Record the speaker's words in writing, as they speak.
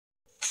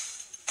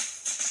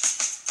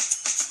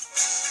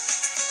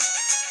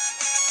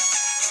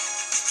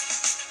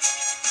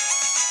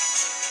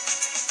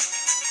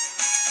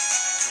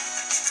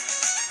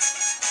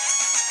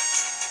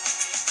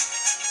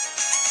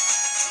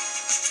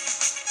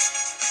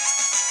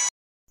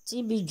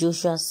TB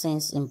Joshua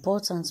sends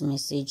important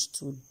message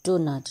to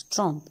Donald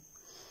Trump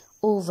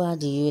over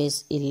the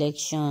U.S.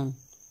 election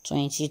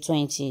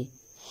 2020.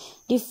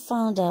 The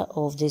founder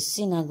of the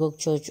Synagogue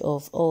Church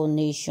of All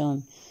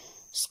Nations,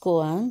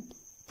 SCOAN,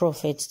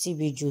 Prophet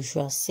TB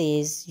Joshua,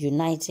 says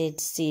United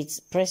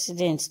States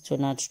President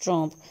Donald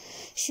Trump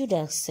should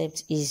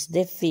accept his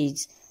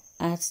defeat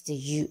at the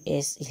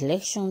U.S.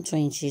 election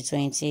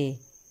 2020.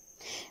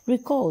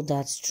 Recall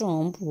that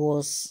Trump who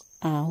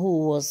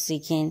was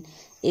seeking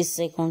a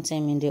second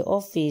term in the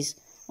office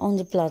on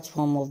the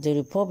platform of the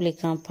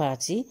Republican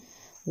Party,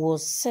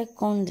 was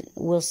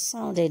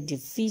sounded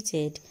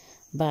defeated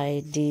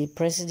by the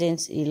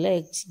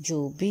president-elect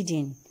Joe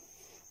Biden,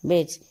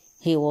 but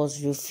he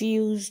was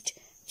refused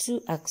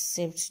to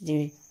accept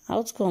the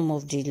outcome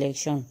of the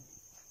election,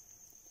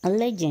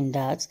 alleging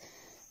that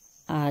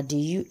the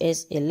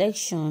U.S.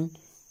 election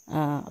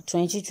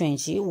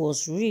 2020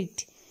 was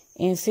rigged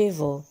in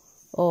favor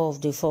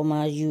of the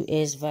former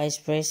U.S. Vice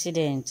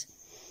President.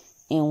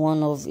 In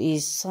one of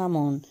his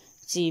sermons,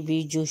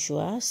 TB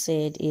Joshua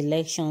said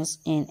elections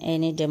in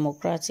any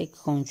democratic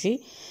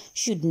country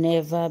should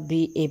never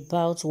be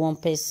about one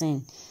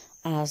person,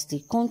 as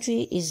the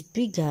country is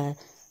bigger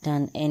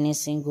than any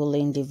single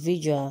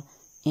individual,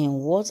 in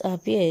what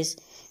appears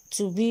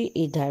to be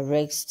a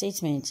direct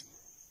statement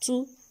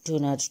to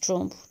Donald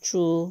Trump,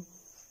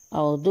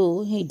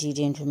 although he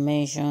didn't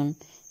mention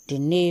the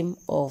name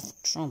of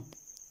Trump.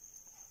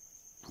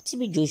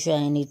 TB Joshua,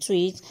 in a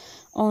tweet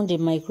on the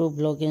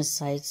microblogging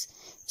site,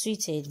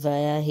 tweeted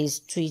via his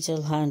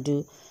Twitter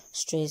handle,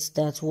 stressed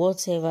that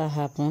whatever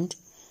happened,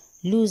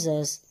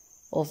 losers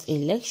of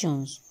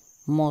elections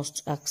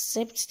must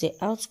accept the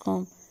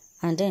outcome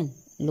and then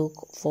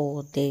look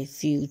for the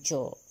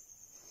future.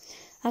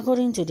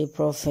 According to the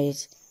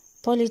prophet,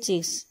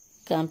 politics,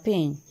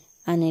 campaign,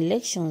 and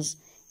elections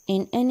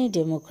in any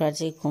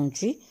democratic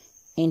country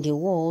in the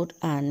world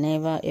are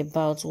never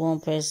about one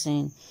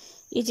person.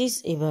 It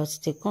is about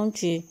the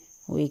country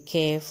we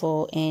care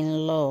for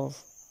and love.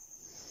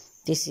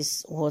 This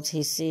is what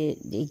he said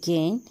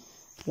again.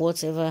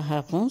 Whatever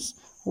happens,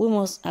 we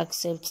must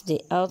accept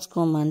the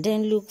outcome and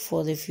then look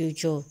for the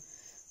future.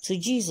 To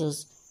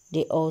Jesus,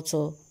 the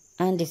author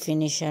and the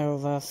finisher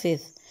of our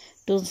faith.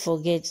 Don't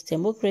forget,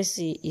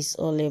 democracy is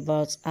all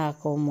about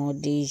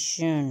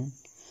accommodation.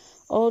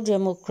 All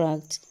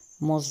Democrats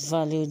must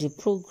value the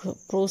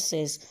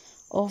process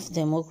of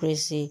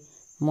democracy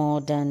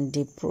more than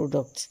the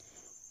product.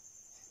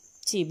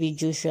 TB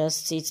Joshua's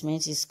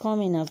statement is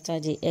coming after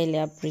he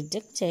earlier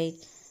predicted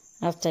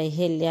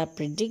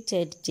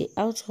the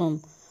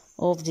outcome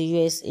of the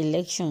U.S.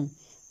 election,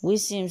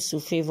 which seems to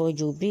favor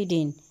Joe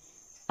Biden,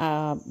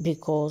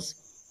 because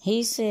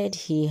he said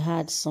he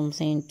had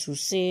something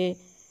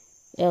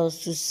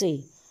else to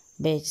say,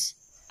 but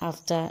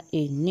after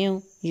a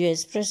new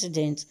U.S.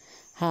 president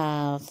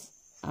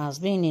has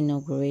been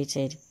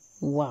inaugurated.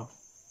 Wow.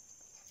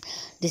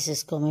 This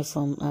is coming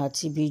from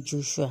TB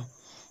Joshua.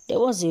 There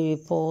was a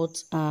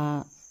report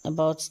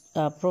about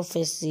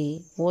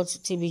prophecy, what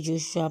TB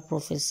Joshua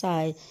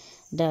prophesied,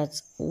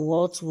 that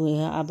what will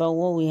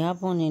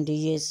happen in the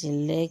U.S.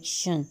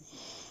 election.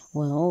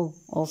 Well,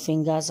 all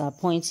fingers are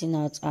pointing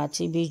at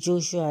TB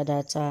Joshua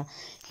that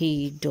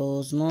he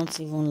does not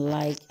even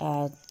like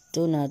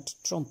Donald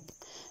Trump,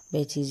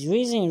 but his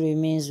reason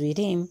remains with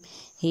him.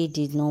 He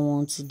did not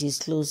want to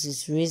disclose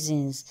his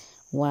reasons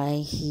why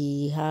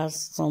he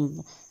has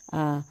some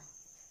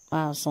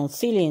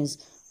feelings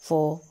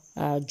for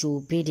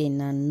Joe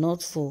Biden and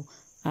not for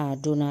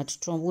Donald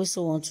Trump. We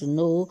still want to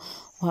know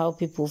how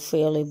people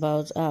feel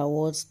about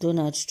what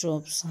Donald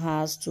Trump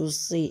has to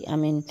say.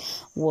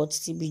 What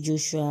TB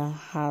Joshua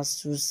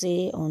has to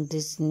say on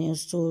this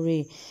news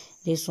story.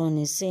 This one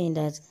is saying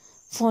that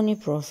funny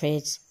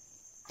prophet,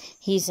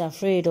 he's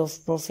afraid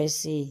of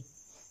prophecy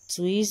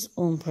to his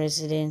own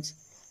president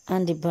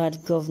and the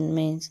bad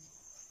government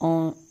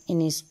in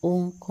his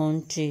own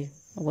country.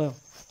 Well,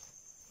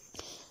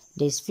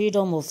 there's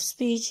freedom of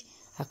speech.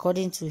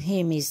 According to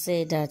him, he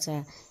said that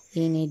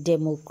in a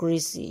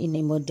democracy, in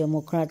a more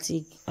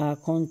democratic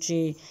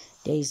country,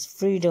 there is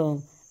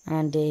freedom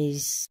and there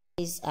is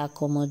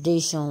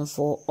accommodation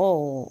for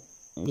all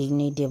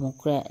in a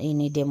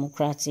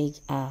democratic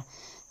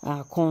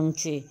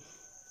country.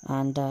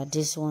 And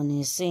this one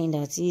is saying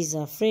that he's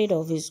afraid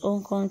of his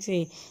own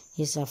country.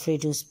 He's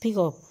afraid to speak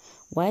up.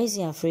 Why is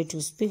he afraid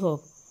to speak up?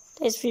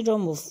 There's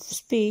freedom of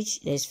speech.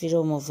 There's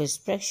freedom of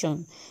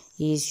expression.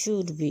 He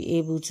should be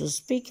able to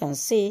speak and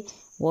say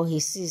what he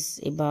sees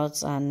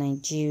about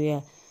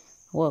Nigeria.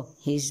 Well,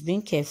 he's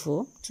been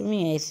careful. To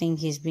me, I think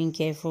he's been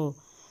careful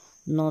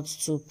not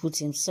to put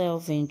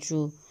himself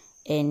into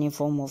any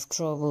form of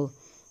trouble.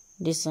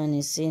 This one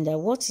is saying that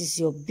what is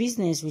your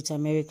business with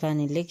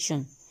American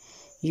election?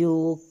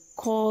 You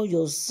call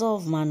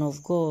yourself man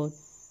of God.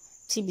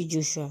 TB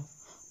Joshua,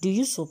 do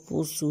you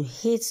suppose to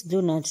hate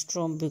Donald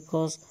Trump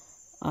because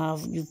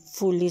you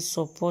fully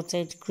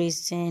supported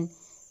Christian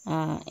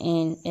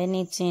in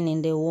anything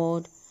in the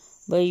world,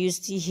 but you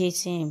still hate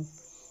him?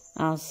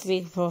 And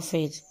fake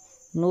prophet,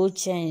 no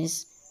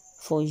chance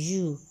for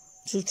you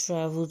to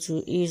travel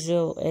to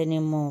Israel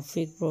anymore.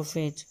 Fake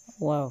prophet.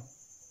 Wow.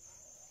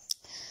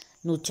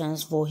 No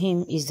chance for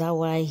him. Is that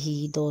why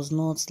he does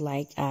not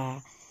like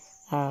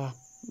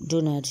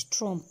Donald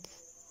Trump?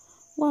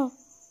 Well,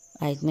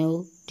 I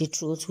know the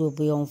truth will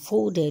be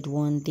unfolded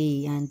one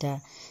day, and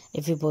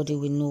everybody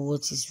will know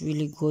what is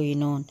really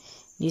going on.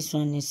 This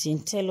one is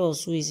saying, tell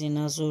us who is in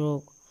Aso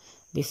Rock.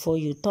 Before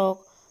you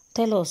talk,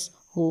 tell us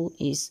who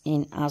is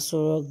in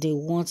Aso Rock. They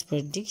want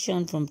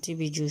prediction from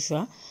TB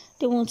Joshua.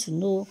 They want to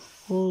know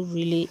who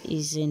really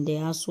is in the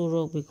Aso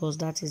Rock, because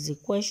that is the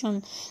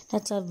question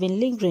that has been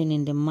lingering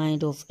in the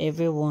mind of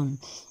everyone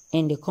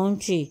in the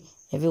country.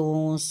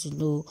 Everyone wants to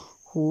know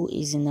who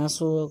is in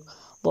Aso Rock,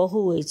 but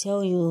who will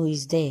tell you who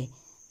is there?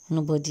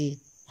 Nobody.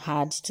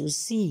 Hard to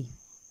see,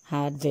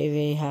 very,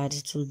 very hard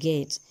to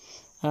get.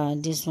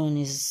 This one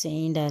is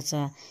saying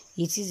that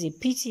it is a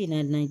pity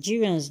that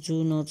Nigerians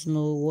do not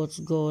know what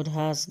God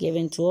has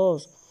given to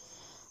us.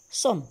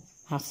 Some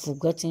have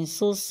forgotten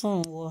so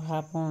soon what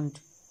happened.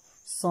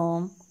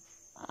 Some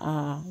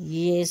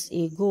years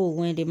ago,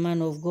 when the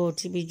man of God,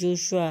 TB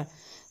Joshua,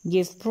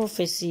 gave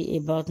prophecy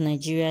about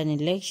Nigerian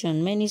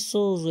election, many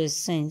souls were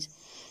sent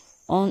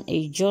on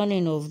a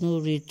journey of no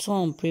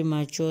return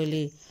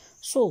prematurely.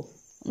 So,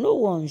 no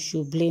one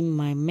should blame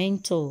my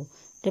mentor,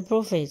 the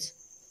prophet,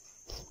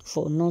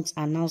 for not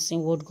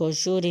announcing what God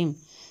showed him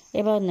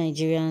about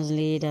Nigerian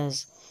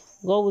leaders.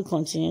 God will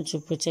continue to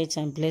protect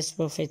and bless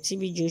Prophet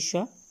TB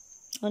Joshua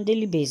on a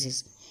daily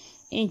basis.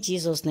 In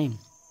Jesus' name.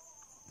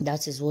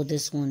 That is what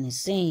this one is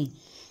saying.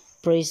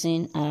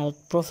 Praising our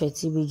Prophet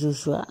TB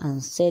Joshua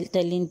and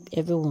telling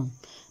everyone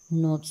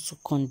not to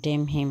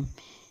condemn him.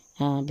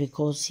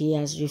 Because he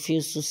has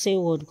refused to say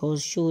what God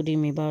showed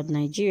him about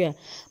Nigeria.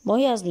 But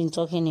he has been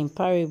talking in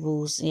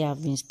parables. He has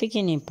been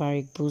speaking in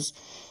parables.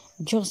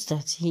 Just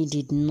that he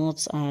did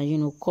not,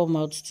 come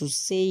out to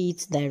say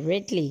it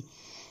directly.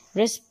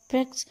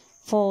 Respect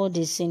for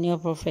the senior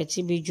prophet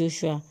TB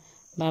Joshua.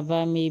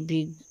 Baba, may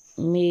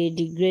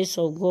the grace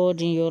of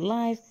God in your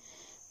life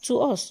to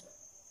us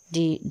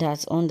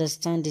that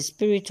understand the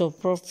spirit of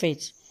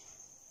prophet.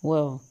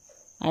 Well,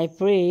 I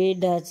pray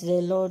that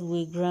the Lord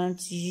will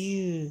grant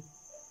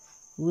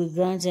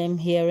them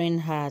hearing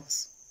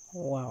hearts.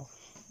 Wow,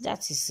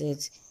 that is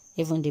it.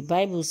 Even the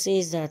Bible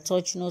says that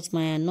touch not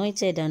my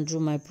anointed and do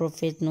my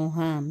prophet no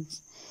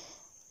harms.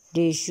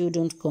 They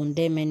shouldn't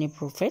condemn any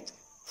prophet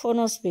for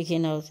not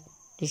speaking out.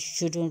 There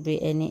shouldn't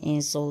be any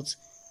insults.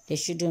 There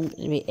shouldn't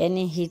be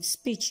any hate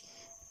speech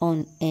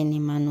on any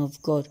man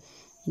of God.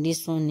 And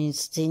this one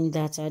is saying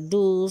that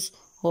those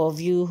of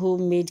you who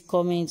made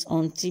comments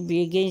on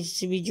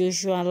against TB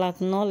Joshua lack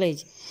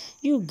knowledge.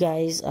 You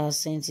guys are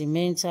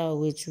sentimental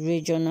with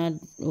regional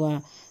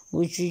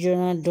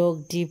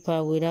dug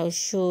deeper without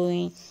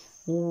showing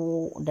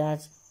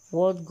that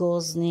what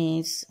God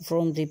needs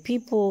from the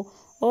people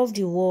of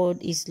the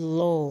world is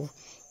love.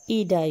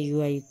 Either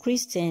you are a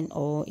Christian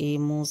or a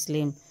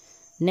Muslim.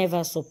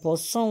 Never support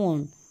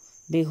someone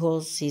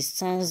because he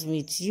stands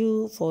with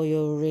you for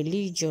your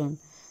religion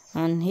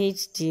and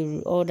hate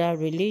the other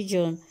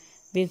religion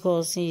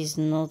because he is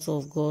not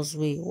of God's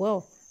way.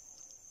 Well,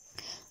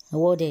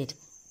 worded,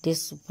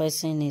 this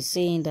person is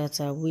saying that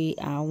we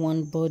are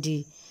one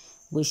body.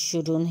 We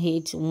shouldn't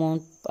hate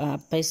one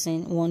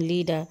person, one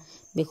leader,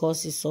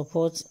 because he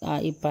supports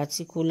a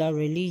particular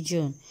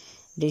religion.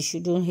 They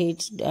shouldn't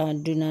hate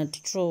Donald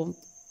Trump,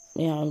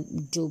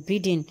 Joe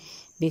Biden,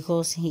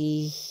 because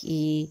he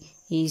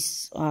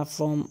is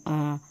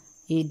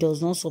he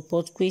does not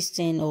support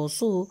Christian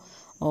also,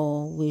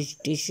 or which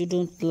they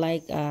shouldn't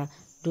like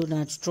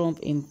Donald Trump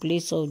in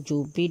place of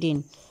Joe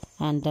Biden,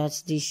 and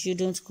that they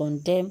shouldn't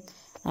condemn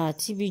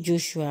TB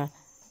Joshua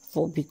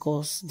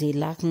because they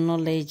lack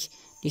knowledge.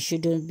 They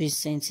shouldn't be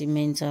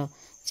sentimental.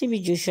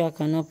 TB Joshua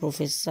cannot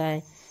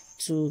prophesy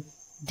to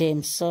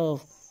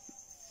themselves,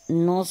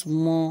 not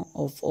more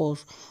of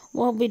us.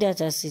 Well, be that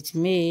as it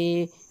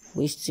may,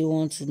 we still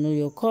want to know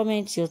your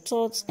comments, your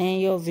thoughts, and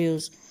your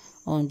views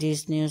on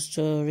this news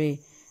story.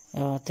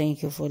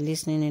 Thank you for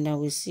listening, and I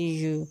will see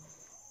you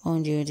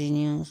on the other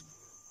news.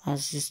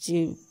 As you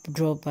still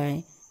drop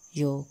by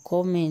your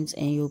comments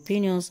and your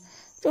opinions,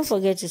 don't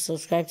forget to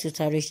subscribe to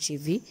Tarish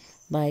TV.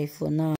 Bye for now.